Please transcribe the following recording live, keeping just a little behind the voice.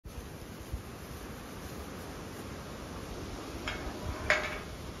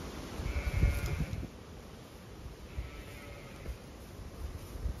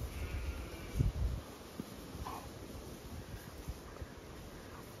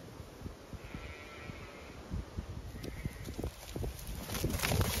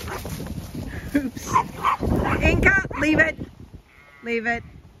Oops. Inca, leave it. Leave it.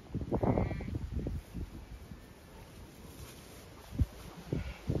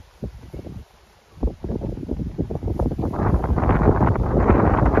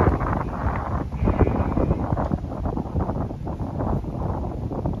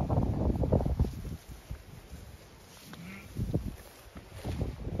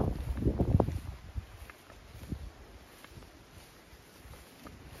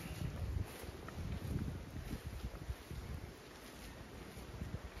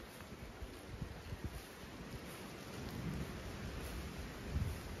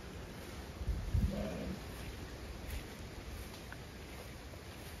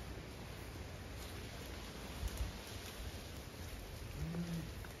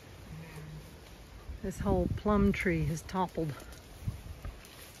 This whole plum tree has toppled.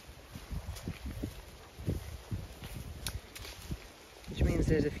 Which means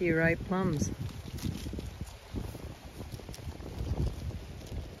there's a few ripe plums.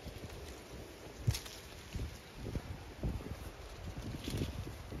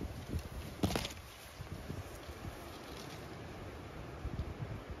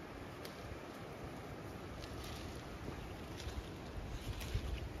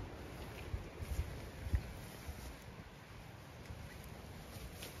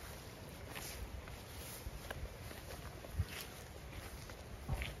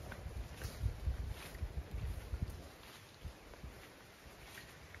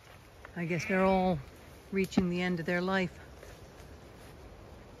 I guess they're all reaching the end of their life.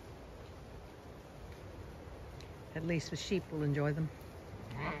 At least the sheep will enjoy them.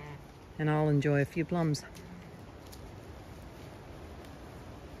 And I'll enjoy a few plums.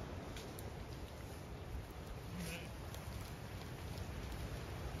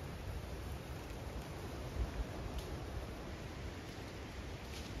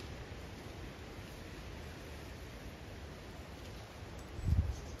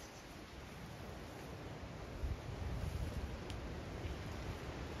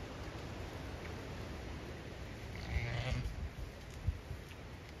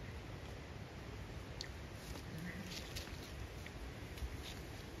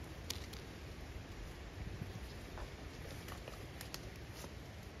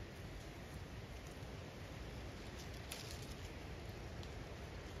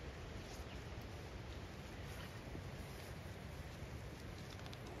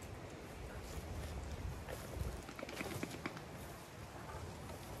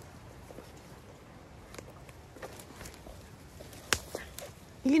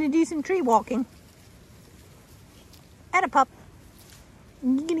 You gonna do some tree walking? And a pup.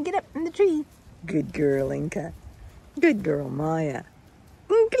 You gonna get up in the tree? Good girl, Inca. Good girl, Maya.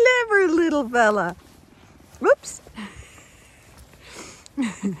 Clever little fella. Whoops.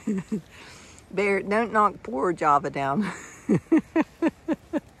 Bear, don't knock poor Java down.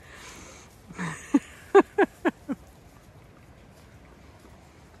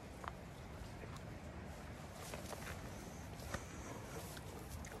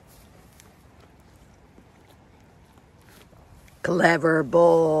 Clever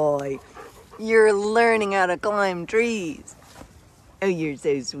boy. You're learning how to climb trees. Oh, you're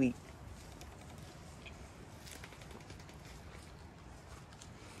so sweet.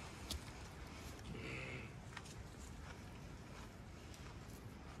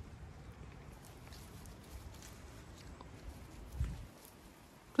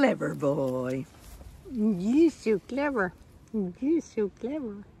 Clever boy. You're so clever. You're so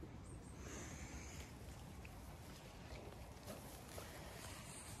clever.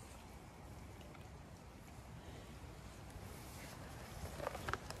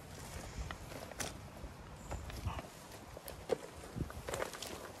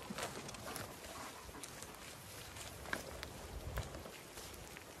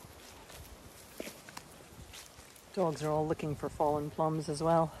 Dogs are all looking for fallen plums as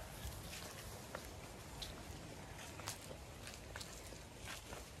well.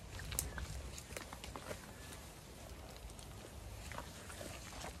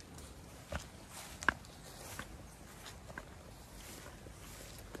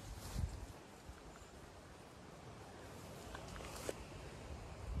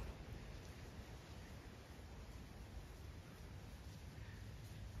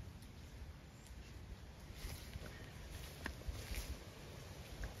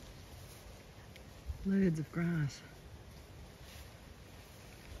 Loads of grass.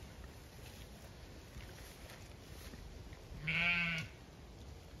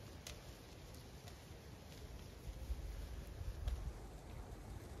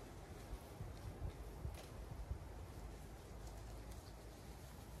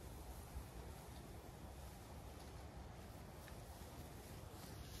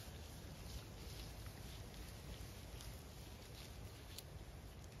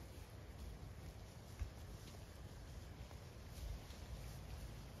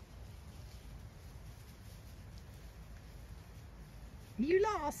 You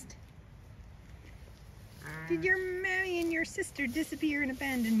lost. Did your mommy and your sister disappear and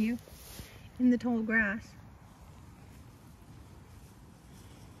abandon you in the tall grass?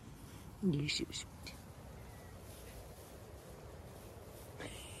 You so sweet.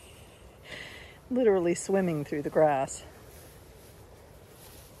 Literally swimming through the grass.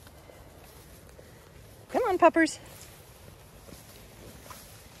 Come on, puppers.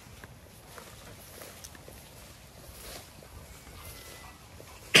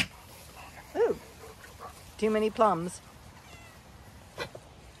 Ooh, too many plums.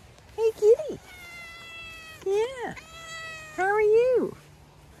 Hey, kitty. Yeah. How are you?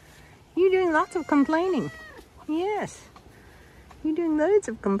 You're doing lots of complaining. Yes. You're doing loads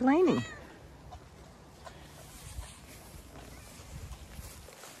of complaining.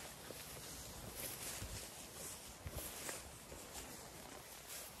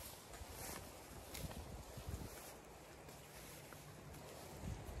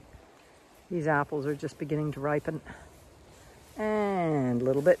 These apples are just beginning to ripen. And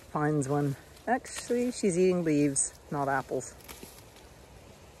Little Bit finds one. Actually, she's eating leaves, not apples.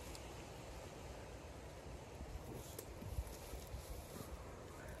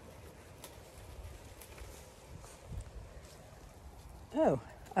 Oh,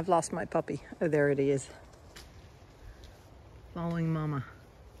 I've lost my puppy. Oh, there it is. Following Mama.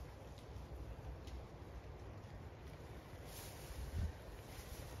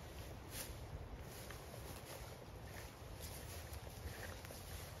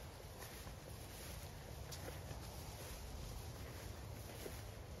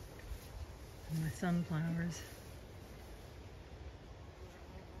 My sunflowers.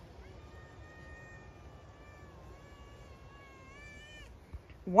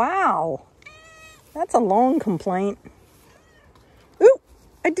 Wow, that's a long complaint. Ooh,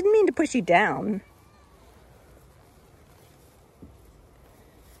 I didn't mean to push you down.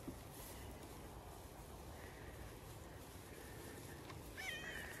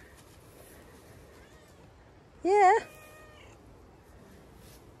 Yeah.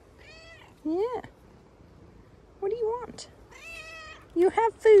 Yeah. What do you want? You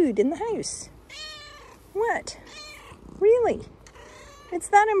have food in the house. What? Really? It's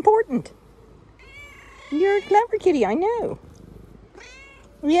that important. You're a clever kitty, I know.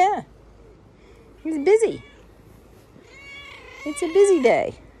 Yeah. He's busy. It's a busy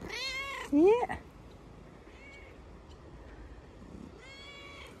day. Yeah.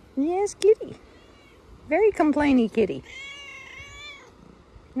 Yes, kitty. Very complainy kitty.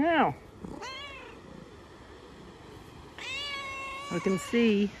 Now, I can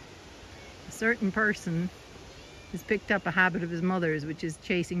see a certain person has picked up a habit of his mother's, which is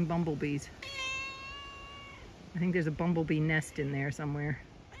chasing bumblebees. I think there's a bumblebee nest in there somewhere.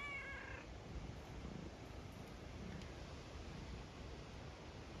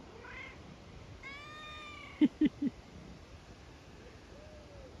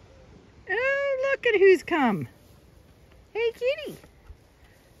 Oh, look at who's come. Hey, kitty.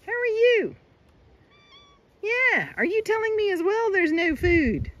 How are you? Yeah, are you telling me as well there's no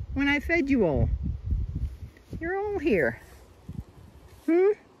food when I fed you all? You're all here.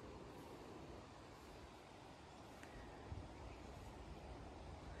 Hmm?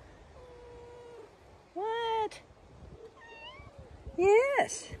 What?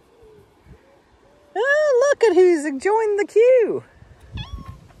 Yes. Oh, look at who's joined the queue.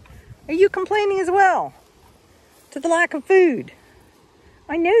 Are you complaining as well to the lack of food?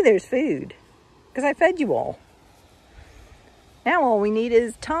 I know there's food because I fed you all. Now all we need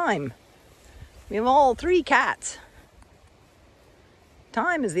is time. We have all 3 cats.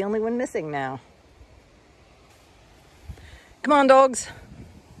 Time is the only one missing now. Come on, dogs,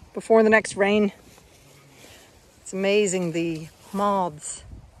 before the next rain. It's amazing the moths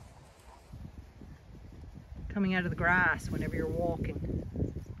coming out of the grass whenever you're walking.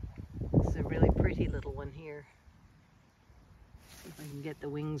 This is a really pretty little one here. See if I can get the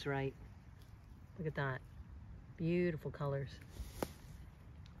wings right. Look at that. Beautiful colors.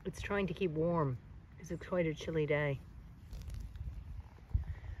 It's trying to keep warm because it's quite a chilly day.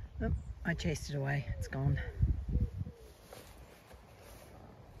 Oh, I chased it away. It's gone.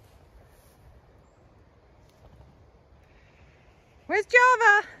 Where's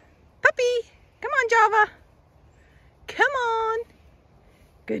Java? Puppy! Come on, Java! Come on!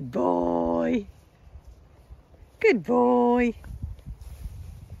 Good boy. Good boy.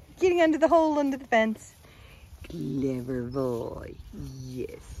 Getting under the hole under the fence. Clever boy.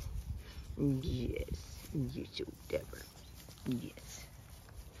 Yes. Yes. You're so clever. Yes.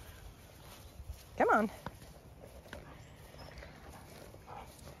 Come on.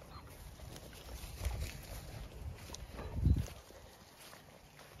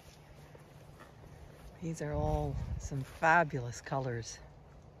 These are all some fabulous colors.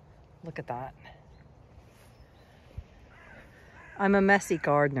 Look at that. I'm a messy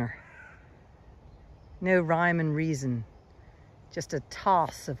gardener. No rhyme and reason. Just a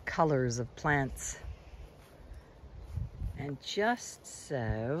toss of colors of plants. And just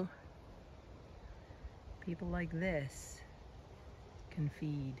so people like this can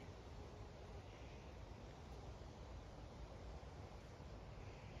feed.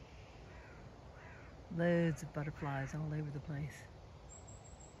 Loads of butterflies all over the place.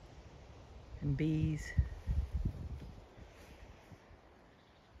 And bees.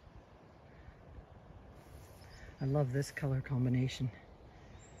 I love this color combination.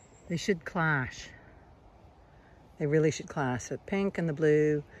 They should clash. They really should clash. The pink and the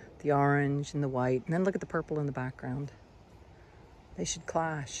blue, the orange and the white, and then look at the purple in the background. They should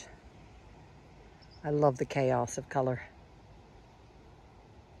clash. I love the chaos of color.